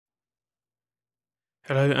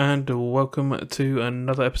Hello and welcome to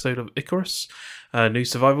another episode of Icarus, a new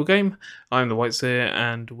survival game. I'm the Whiteseer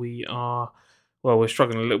and we're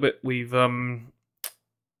struggling a little bit. We've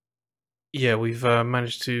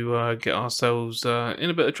managed to get ourselves in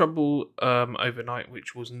a bit of trouble overnight,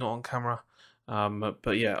 which was not on camera.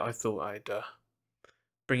 But yeah, I thought I'd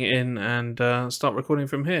bring it in and start recording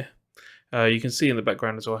from here. You can see in the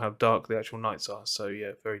background as well how dark the actual nights are, so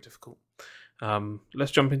yeah, very difficult.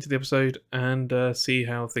 Let's jump into the episode and see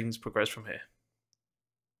how things progress from here.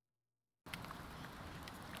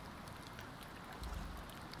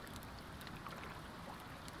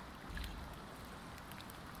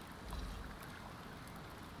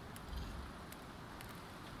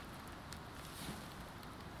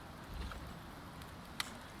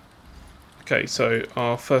 Okay, so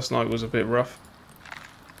our first night was a bit rough.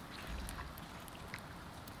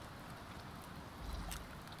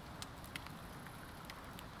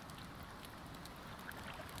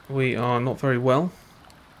 We are not very well.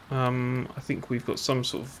 I think we've got some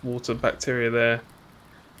sort of water bacteria there.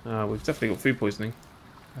 We've definitely got food poisoning.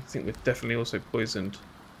 I think we're definitely also poisoned.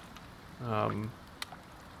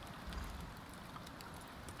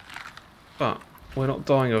 But we're not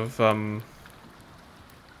dying of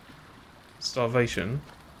starvation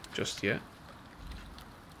just yet.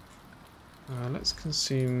 Let's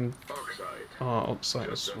consume our oxide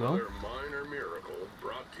as well. Another minor miracle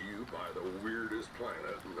brought to you by the weirdest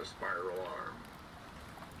planet in the spiral arm.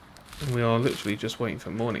 And we are literally just waiting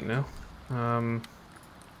for morning now. How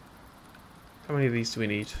many of these do we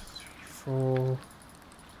need? 3, 4,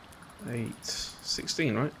 8,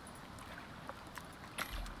 16, right?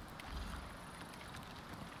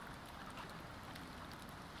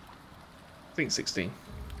 I think 16.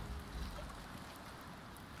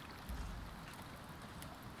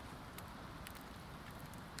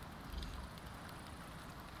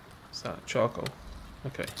 Is that charcoal?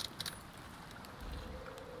 Okay.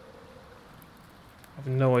 I have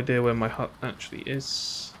no idea where my hut actually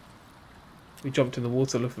is. We jumped in the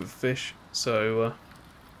water looking for fish, so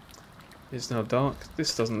it's now dark.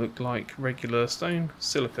 This doesn't look like regular stone.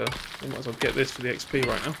 Silica. We might as well get this for the XP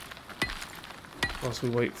right now. Whilst we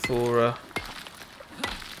wait for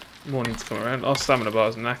morning to come around. Our stamina bar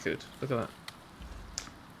is knackered. Look at that.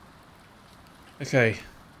 Okay.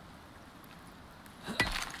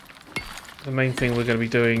 The main thing we're going to be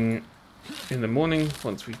doing in the morning,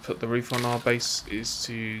 once we put the roof on our base, is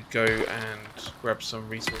to go and grab some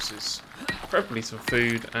resources. Preferably some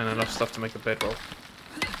food and enough stuff to make a bedroll.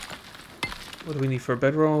 What do we need for a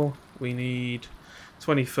bedroll? We need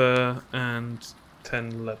 20 fur and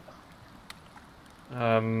 10 leather.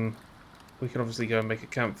 We can obviously go and make a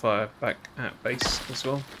campfire back at base as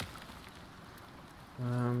well.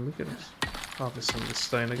 We could harvest some of this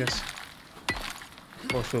stone, I guess,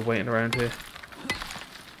 whilst we're waiting around here.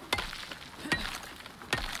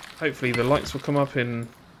 Hopefully the lights will come up in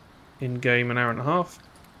game an hour and a half,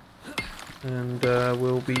 and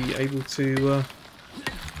we'll be able to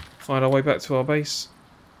find our way back to our base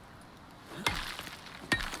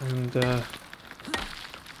and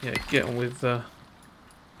yeah, get on with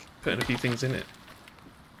putting a few things in it.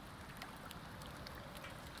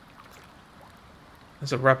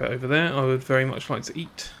 There's a rabbit over there I would very much like to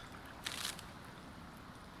eat.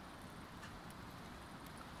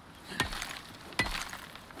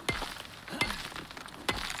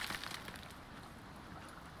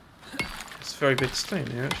 It's a very big stone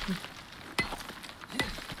here, actually.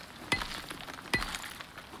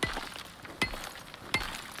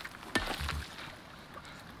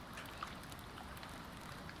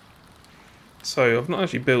 So, I've not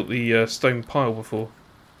actually built the stone pile before,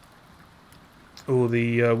 or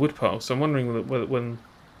the wood pile, so I'm wondering whether when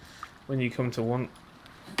you come to wanting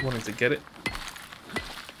to get it,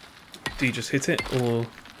 do you just hit it, or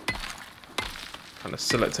kind of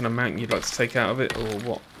select an amount you'd like to take out of it, or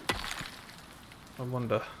what? I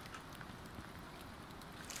wonder.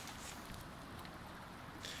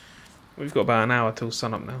 We've got about an hour till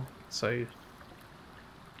sunup now, so...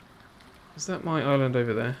 Is that my island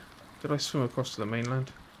over there? Did I swim across to the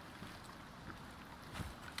mainland?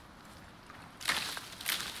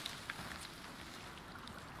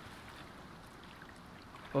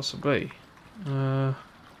 Possibly. Can't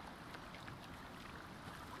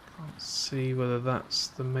see whether that's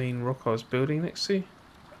the main rock I was building next to.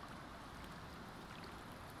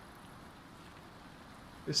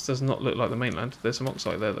 This does not look like the mainland. There's some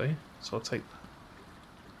oxide there though, so I'll take that.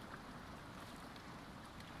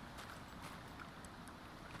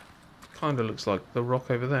 Kind of looks like the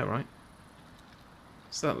rock over there, right?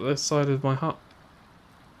 Is that the side of my hut?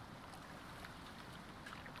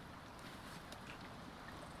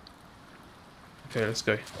 Okay, let's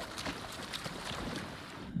go.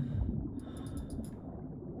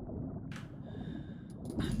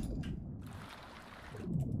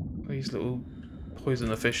 These little poison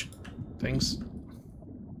the fish things.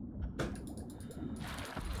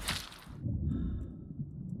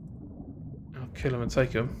 I'll kill them and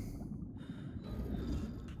take them.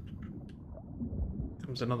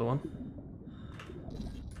 Comes another one.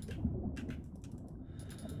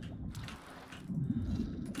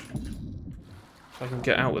 If I can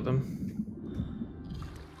get out with them,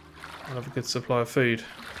 I'll have a good supply of food.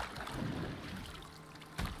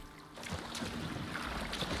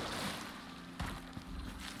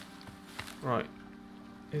 Right,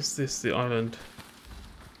 is this the island?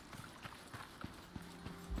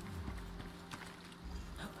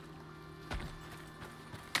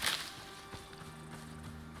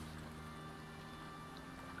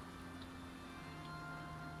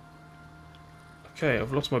 Okay,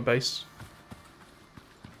 I've lost my base.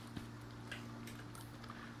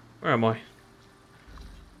 Where am I?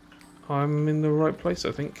 I'm in the right place,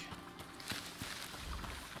 I think.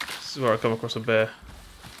 This is where I come across a bear.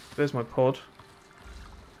 There's my pod.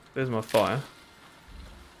 There's my fire.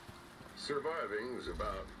 Surviving is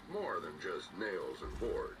about more than just nails and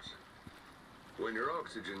boards. When your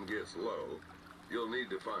oxygen gets low, you'll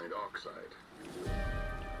need to find oxide.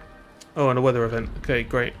 Oh, and a weather event. Okay,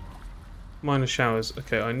 great. Minor showers.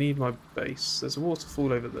 Okay, I need my base. There's a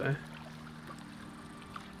waterfall over there.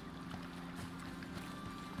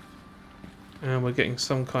 And we're getting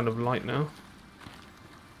some kind of light now.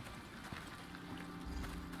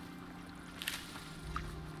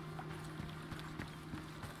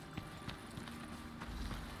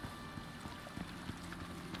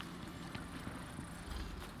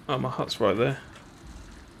 Oh, my hut's right there.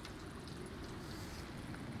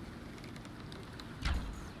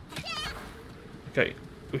 Okay,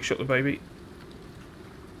 we shot the baby.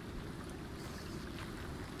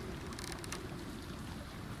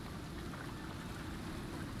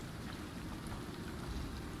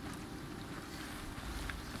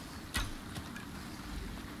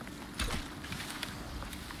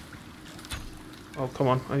 Oh, come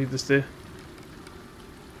on, I need this deer.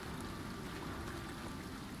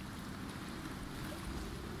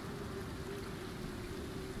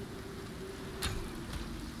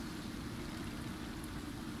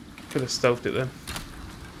 Could have stealthed it then.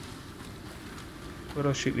 Where did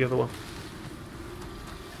I shoot the other one?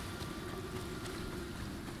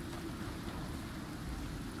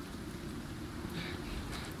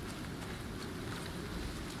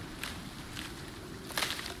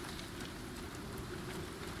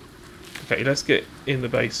 Okay, let's get in the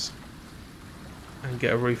base and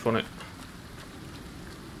get a roof on it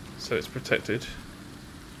so it's protected.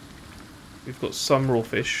 We've got some raw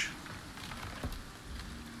fish.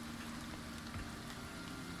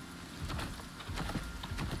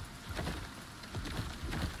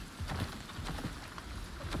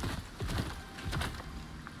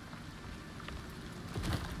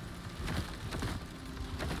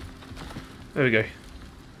 There we go.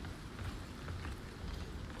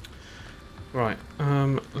 Right,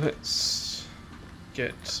 let's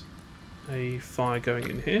get a fire going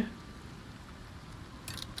in here.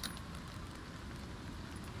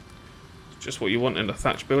 Just what you want in a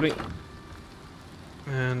thatch building.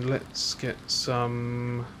 And let's get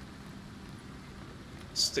some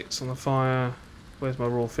sticks on the fire. Where's my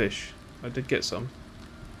raw fish? I did get some.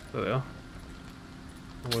 There they are.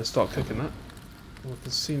 I'm going to start cooking that. We'll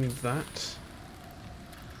consume that.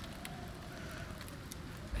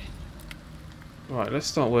 Right, let's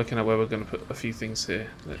start working out where we're going to put a few things here.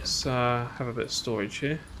 Let's have a bit of storage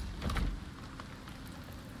here.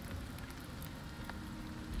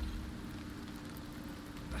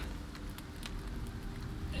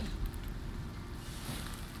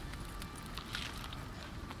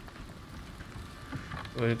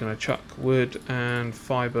 We're going to chuck wood and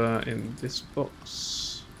fibre in this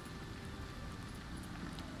box.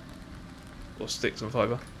 Or sticks and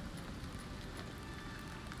fibre.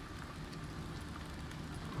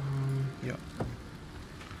 Yep.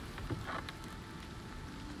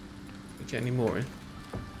 Get any more in?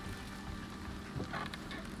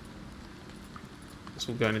 It's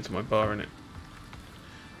all going into my bar, innit?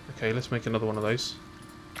 Okay, let's make another one of those.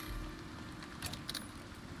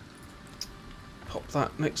 Pop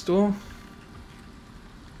that next door.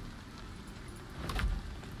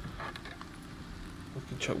 We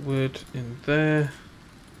can chuck wood in there.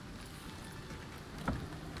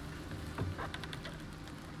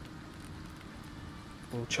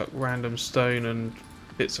 We'll chuck random stone and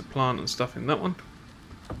bits of plant and stuff in that one.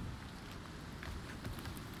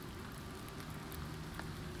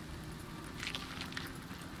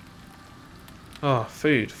 Ah,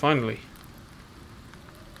 food, finally.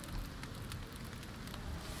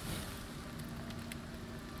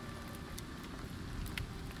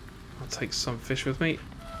 I'll take some fish with me.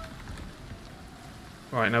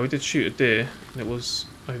 Right, now we did shoot a deer, and it was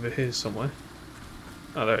over here somewhere.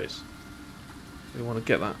 Oh, there it is. We want to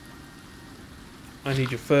get that. I need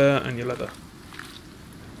your fur and your leather.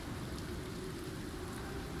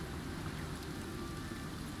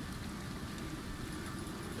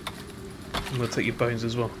 I'm going to take your bones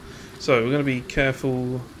as well. So, we're going to be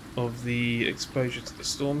careful of the exposure to the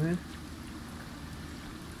storm here.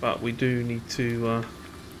 But we do need to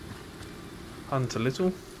hunt a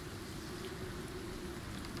little.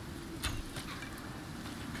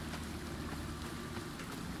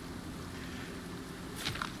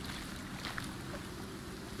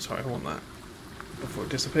 Sorry, I want that before it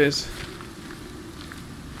disappears.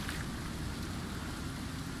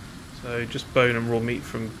 So just bone and raw meat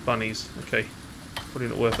from bunnies. Okay, probably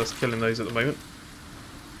not worth us killing those at the moment.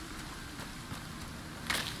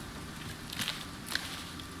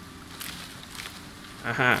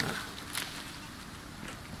 Aha!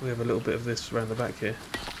 We have a little bit of this around the back here,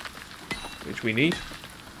 which we need.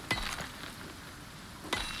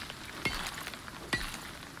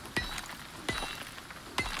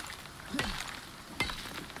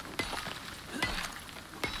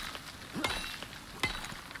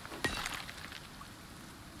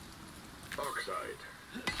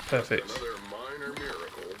 Perfect. Another minor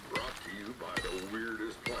miracle brought to you by the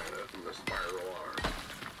weirdest planet in the spiral arm.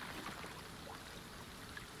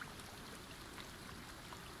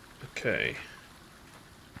 Okay.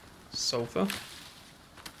 Sulfur.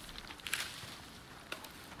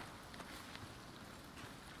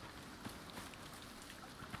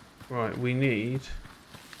 Right, we need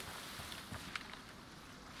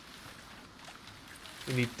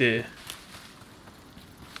deer.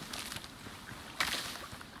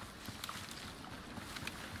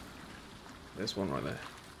 There's one right there.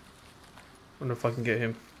 Wonder if I can get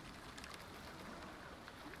him.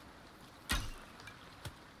 I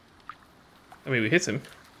mean, we hit him.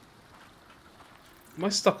 Am I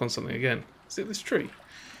stuck on something again? Is it this tree?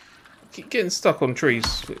 I keep getting stuck on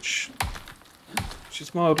trees, which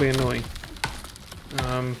is mildly annoying.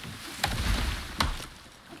 I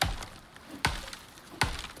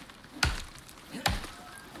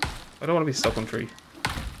don't want to be stuck on tree.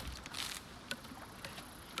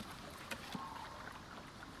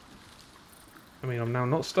 I mean, I'm now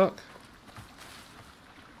not stuck.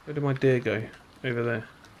 Where did my deer go? Over there.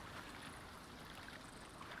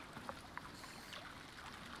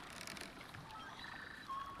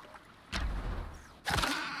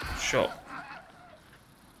 Shot.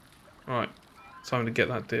 Alright, time to get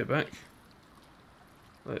that deer back.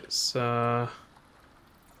 Let's go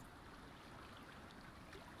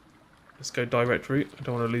direct route. I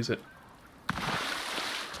don't want to lose it.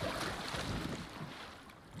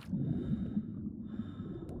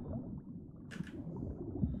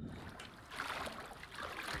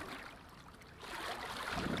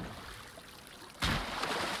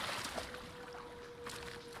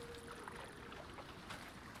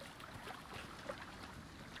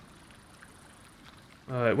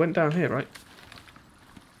 It went down here, right?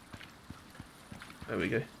 There we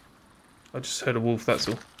go. I just heard a wolf, that's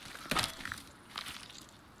all.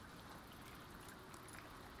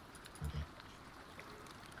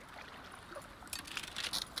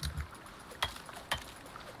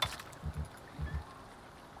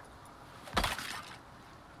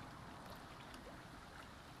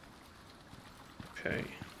 Okay.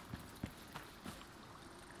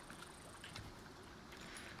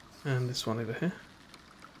 And this one over here.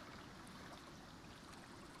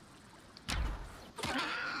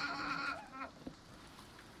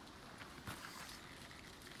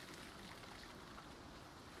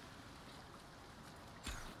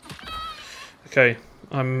 Okay,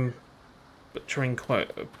 I'm butchering quite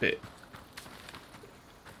a bit.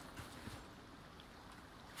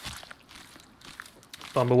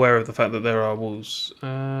 But I'm aware of the fact that there are wolves.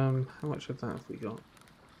 How much of that have we got?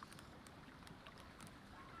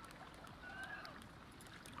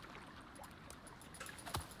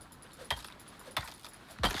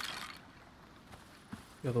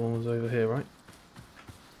 The other one was over here, right?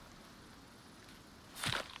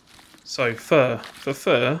 So fur. For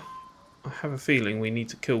fur, I have a feeling we need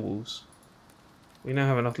to kill wolves. We now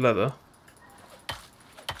have enough leather.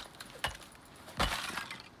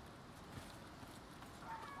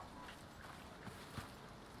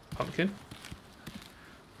 Pumpkin.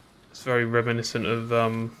 It's very reminiscent of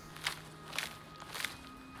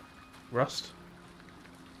rust.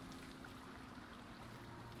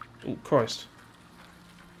 Oh Christ.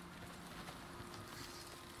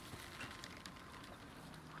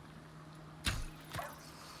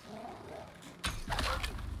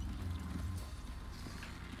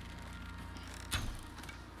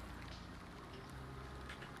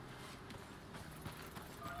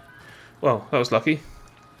 Well, that was lucky.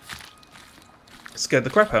 Scared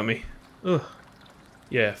the crap out of me. Ugh.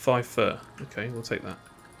 Yeah, 5 fur. Okay, we'll take that.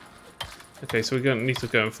 Okay, so we're going to need to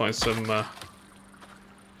go and find some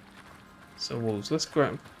wolves. Let's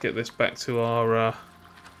get this back to our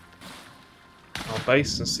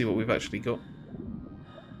base and see what we've actually got.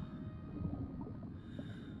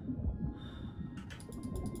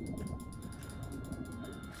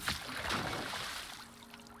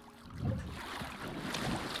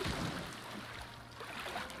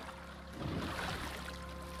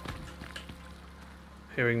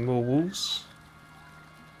 Hearing more wolves.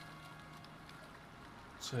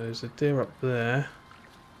 So there's a deer up there.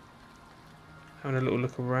 Having a little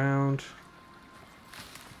look around.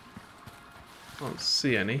 Can't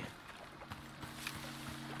see any.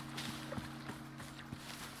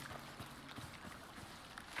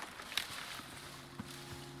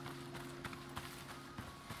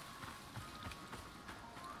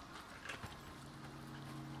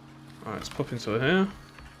 Alright, let's pop into here.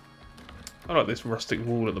 I like this rustic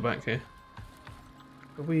wall at the back here.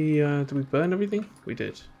 Did we burn everything? We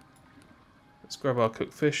did. Let's grab our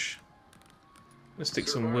cooked fish. Let's stick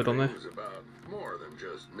some wood on there. Surviving is about more than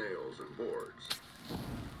just nails and boards.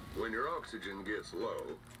 When your oxygen gets low,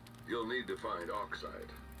 you'll need to find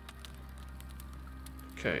oxide.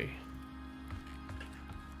 Okay.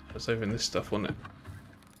 Let's open this stuff, wasn't it?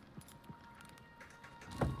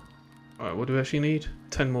 Alright, what do we actually need?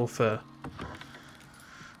 10 more fur.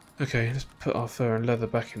 Okay, let's put our fur and leather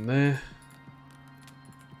back in there.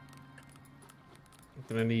 I'm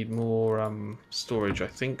going to need more storage, I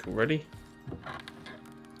think, already.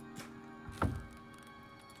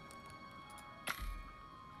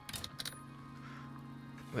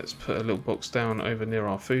 Let's put a little box down over near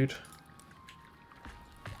our food.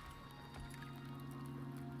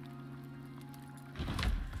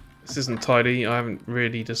 This isn't tidy. I haven't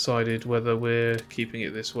really decided whether we're keeping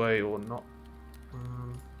it this way or not.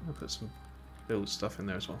 I'll put some build stuff in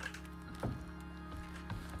there as well.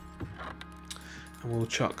 And we'll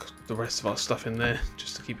chuck the rest of our stuff in there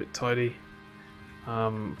just to keep it tidy.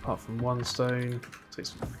 Apart from 1 stone,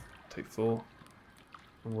 take 4.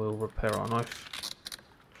 And we'll repair our knife.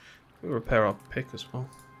 We'll repair our pick as well.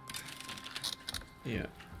 Yeah,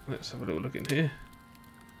 let's have a little look in here.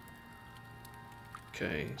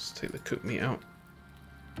 Okay, let's take the cooked meat out.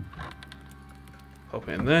 Pop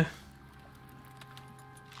it in there.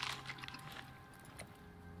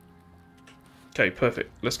 Okay, perfect.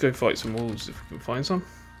 Let's go fight some wolves if we can find some.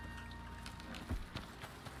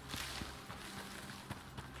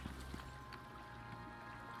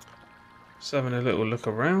 Just having a little look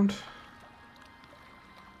around.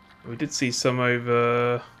 We did see some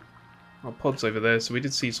over our pods over there, so we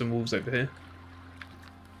did see some wolves over here.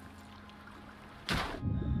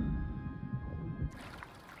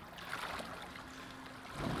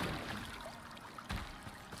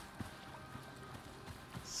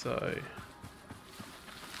 So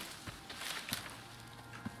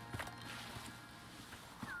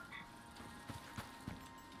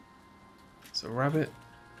it's a rabbit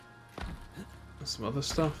and some other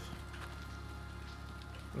stuff.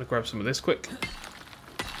 I'm gonna grab some of this quick.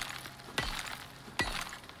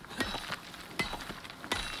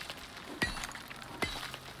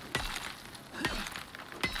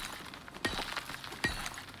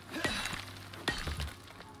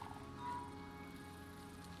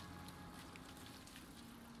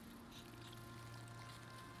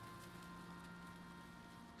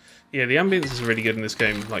 Yeah, the ambience is really good in this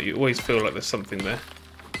game. Like, you always feel like there's something there,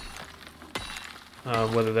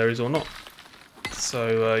 whether there is or not.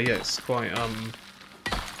 So yeah, it's quite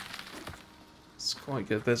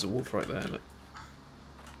good. There's a wolf right there. Look.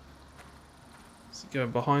 Is he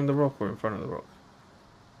going behind the rock or in front of the rock?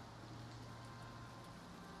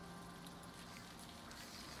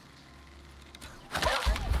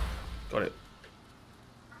 Got it.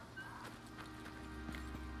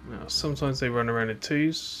 Now, sometimes they run around in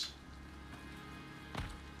 2s.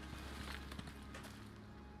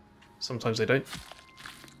 Sometimes they don't.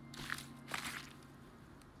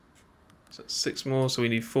 So that's 6 more, so we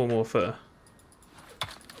need 4 more fur.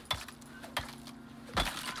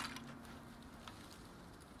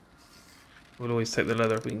 We'll always take the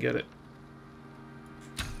leather if we can get it.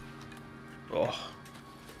 Oh.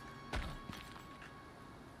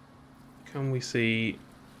 Can we see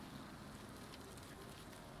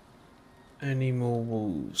any more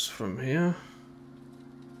wolves from here?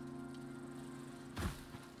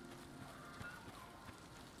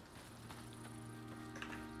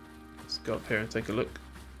 Let's go up here and take a look.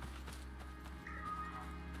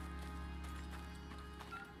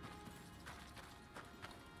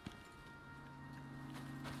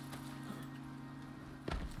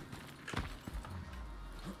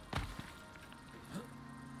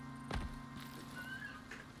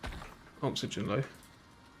 oxygen low.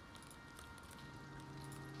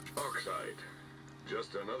 Oxide.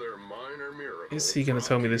 Just another minor miracle. Is he going to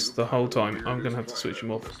tell me this the whole time? I'm going to have to switch him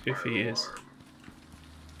off if he is.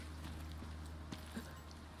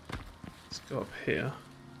 Let's go up here.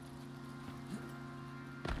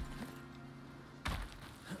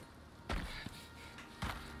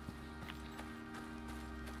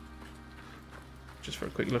 Just for a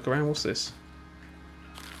quick look around. What's this?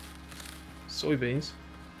 Soybeans.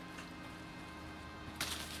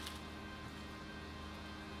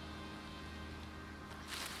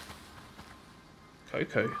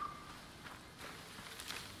 Cocoa.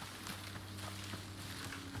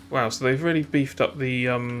 Wow, so they've really beefed up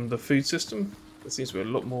the food system. There seems to be a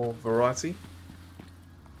lot more variety.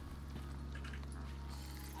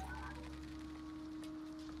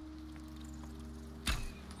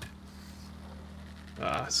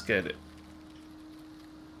 Ah, scared it.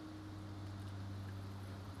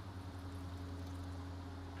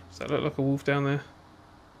 Does that look like a wolf down there?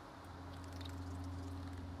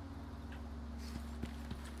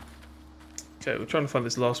 Okay, we're trying to find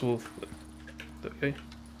this last wolf. Okay.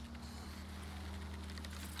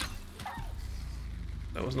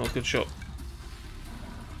 That was not a good shot.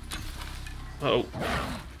 Uh-oh.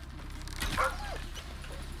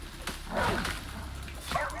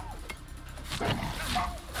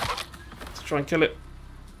 Let's try and kill it.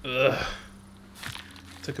 Ugh.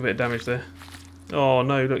 Took a bit of damage there. Oh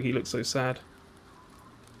no, look, he looks so sad.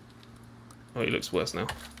 Oh, he looks worse now.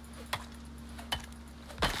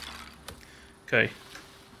 Okay.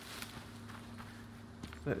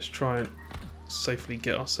 Let's try and safely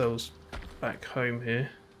get ourselves back home here.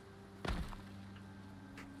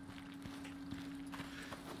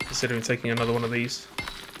 Considering taking another one of these.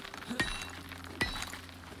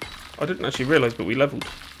 I didn't actually realise, but we levelled.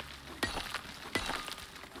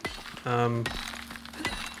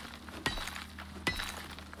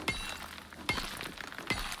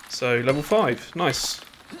 So, level 5. Nice.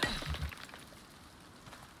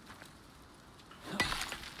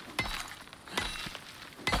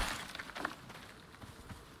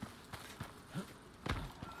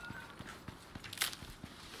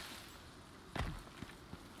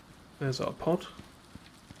 There's our pod,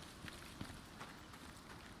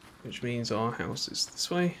 which means our house is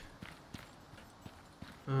this way.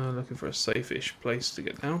 Looking for a safe-ish place to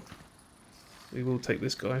get down. We will take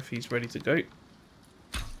this guy if he's ready to go.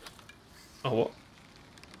 Oh, what?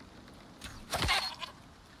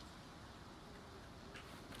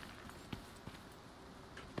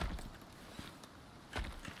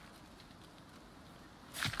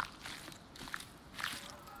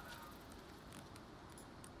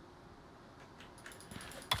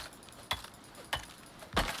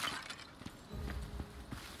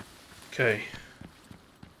 Okay.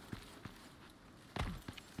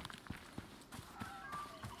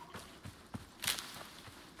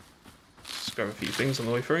 Just grab a few things on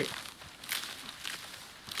the way through.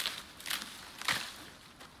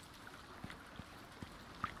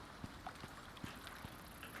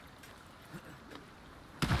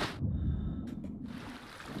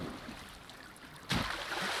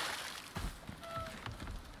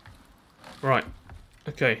 Right.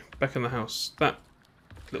 Okay, back in the house. That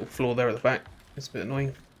little floor there at the back is a bit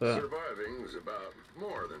annoying, but surviving's about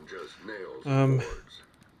more than just nails and boards.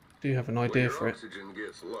 Do you have an idea for it? When your oxygen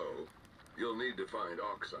gets low, you'll need to find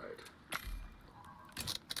oxide.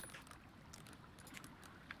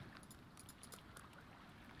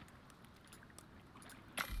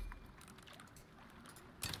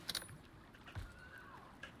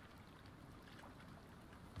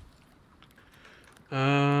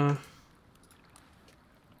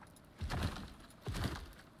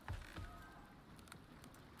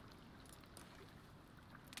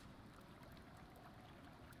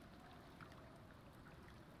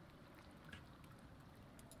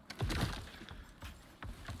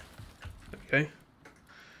 Okay.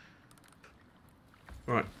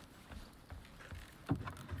 Right.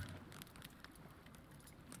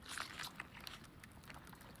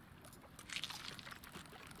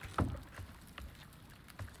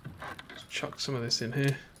 Let's chuck some of this in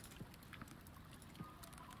here.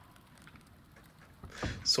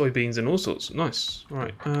 Soybeans and all sorts. Nice.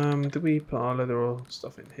 Right. Did we put our leather or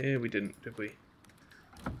stuff in here? We didn't, did we?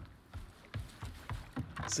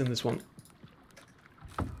 It's in this one.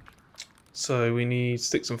 So we need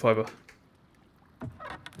sticks and fibre.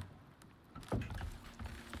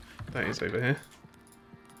 That is over here.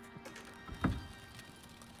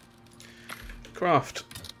 Craft.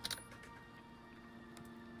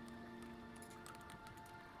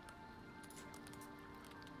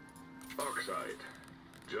 Oxide.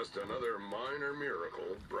 Just another minor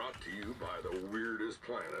miracle brought to you by the weirdest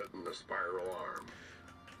planet in the spiral arm.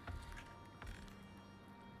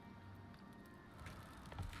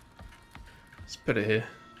 Let's put it here.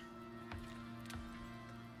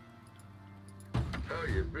 How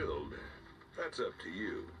you build, that's up to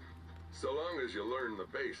you. So long as you learn the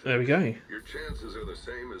basics, There we go. your chances are the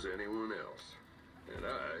same as anyone else. And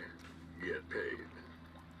I get paid.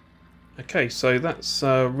 Okay, so that's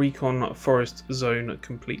Recon Forest Zone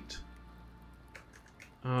complete.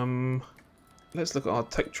 Let's look at our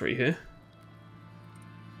tech tree here.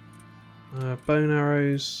 Bone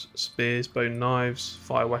arrows, spears, bone knives,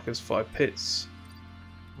 fire whackers, fire pits,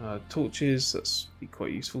 torches, that's be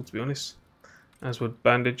quite useful to be honest. As would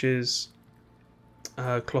bandages,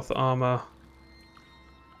 cloth armour,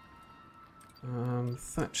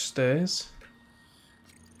 thatch stairs.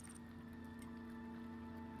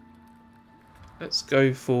 Let's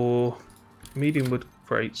go for medium wood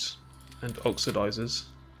crates and oxidizers.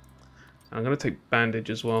 And I'm going to take bandage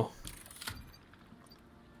as well.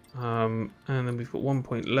 And then we've got 1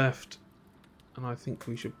 point left. And I think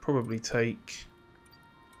we should probably take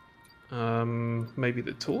maybe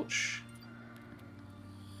the torch.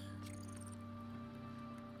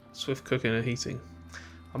 Swift cooking and heating.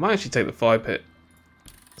 I might actually take the fire pit.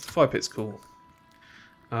 The fire pit's cool.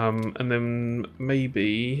 And then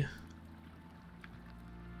maybe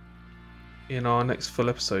in our next full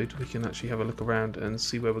episode we can actually have a look around and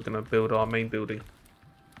see where we're going to build our main building.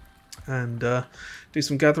 And do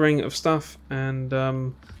some gathering of stuff and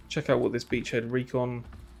check out what this beachhead recon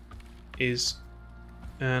is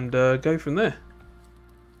and go from there.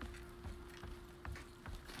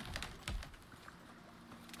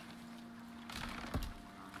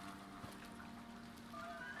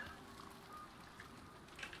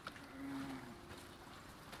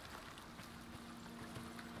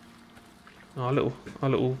 Our little,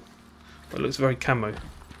 well, it looks very camo.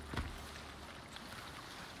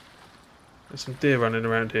 There's some deer running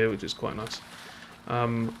around here, which is quite nice.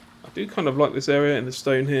 I do kind of like this area in the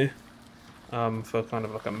stone here for kind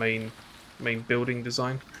of like a main building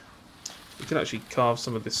design. We can actually carve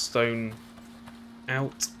some of this stone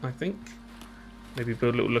out, I think. Maybe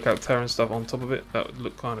build a little lookout tower and stuff on top of it. That would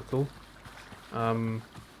look kind of cool.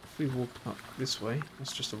 If we walk up this way,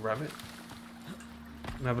 that's just a rabbit.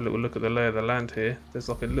 And have a little look at the lay of the land here. There's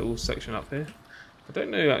like a little section up here. I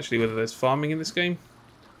don't know actually whether there's farming in this game.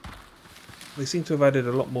 They seem to have added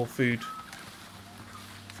a lot more food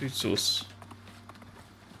source.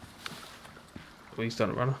 Please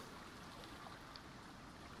don't runner.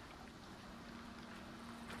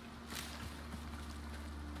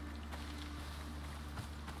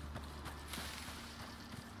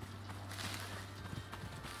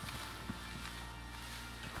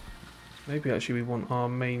 Maybe actually we want our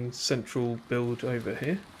main central build over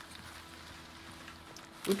here.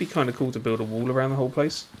 Would be kind of cool to build a wall around the whole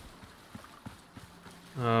place.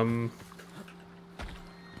 And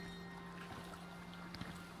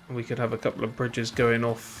we could have a couple of bridges going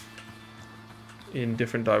off in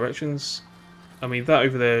different directions. I mean, that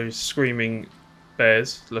over there is screaming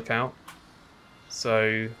bears, look out.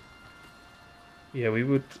 So, yeah, we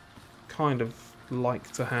would kind of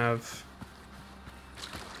like to have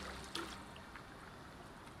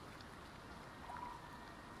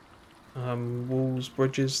walls,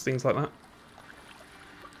 bridges, things like that.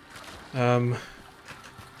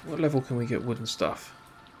 What level can we get wooden stuff?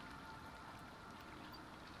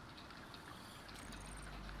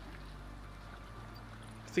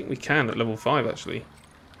 I think we can at level 5 actually.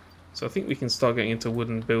 So I think we can start getting into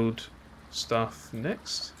wooden build stuff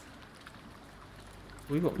next.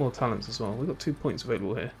 We've got more talents as well. We've got 2 points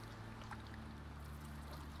available here.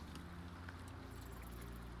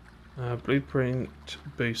 Blueprint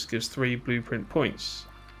boost gives 3 blueprint points.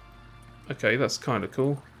 Okay, that's kind of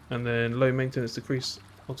cool. And then low maintenance, decrease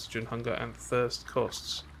oxygen, hunger, and thirst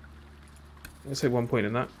costs. I'm going to take 1 point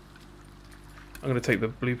in that. I'm going to take the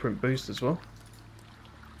blueprint boost as well.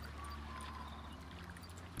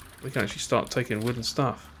 We can actually start taking wooden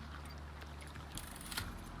stuff.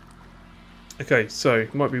 Okay, so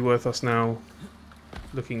it might be worth us now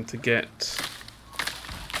looking to get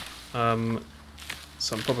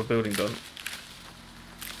some proper building done.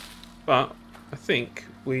 But I think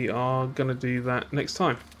we are going to do that next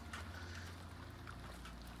time.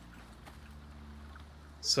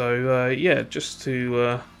 So yeah, just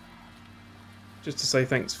to say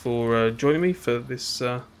thanks for joining me for this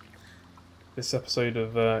this episode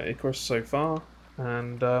of Icarus so far,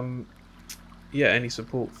 and yeah, any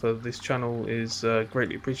support for this channel is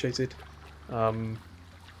greatly appreciated.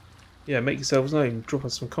 Yeah, make yourselves known, drop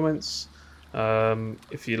us some comments.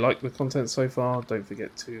 If you like the content so far, don't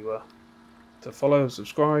forget to to follow,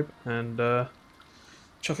 subscribe, and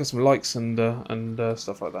chuck us some likes and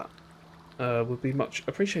stuff like that. Would be much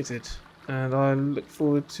appreciated. And I look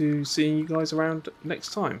forward to seeing you guys around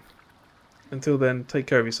next time. Until then, take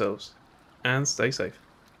care of yourselves and stay safe.